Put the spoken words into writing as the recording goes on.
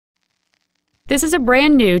This is a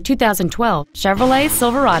brand new 2012 Chevrolet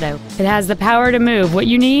Silverado. It has the power to move what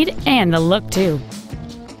you need and the look too.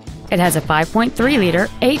 It has a 5.3-liter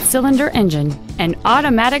 8-cylinder engine, an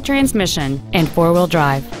automatic transmission, and 4-wheel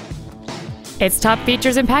drive. Its top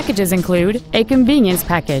features and packages include a convenience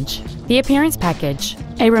package, the appearance package,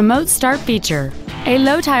 a remote start feature, a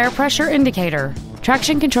low tire pressure indicator,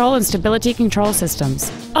 traction control and stability control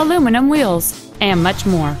systems, aluminum wheels, and much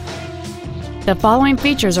more. The following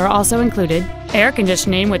features are also included: air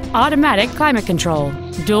conditioning with automatic climate control,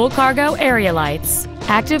 dual cargo area lights,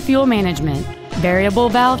 active fuel management, variable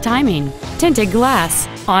valve timing, tinted glass,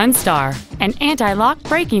 OnStar, an anti-lock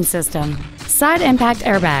braking system, side impact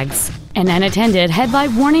airbags, an unattended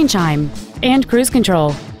headlight warning chime, and cruise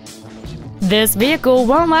control. This vehicle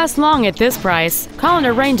won't last long at this price. Call and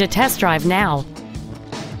arrange a test drive now.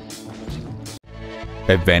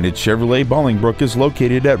 Advantage Chevrolet Bolingbrook is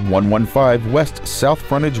located at 115 West South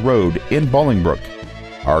Frontage Road in Bolingbrook.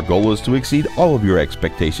 Our goal is to exceed all of your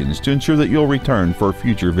expectations to ensure that you'll return for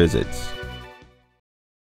future visits.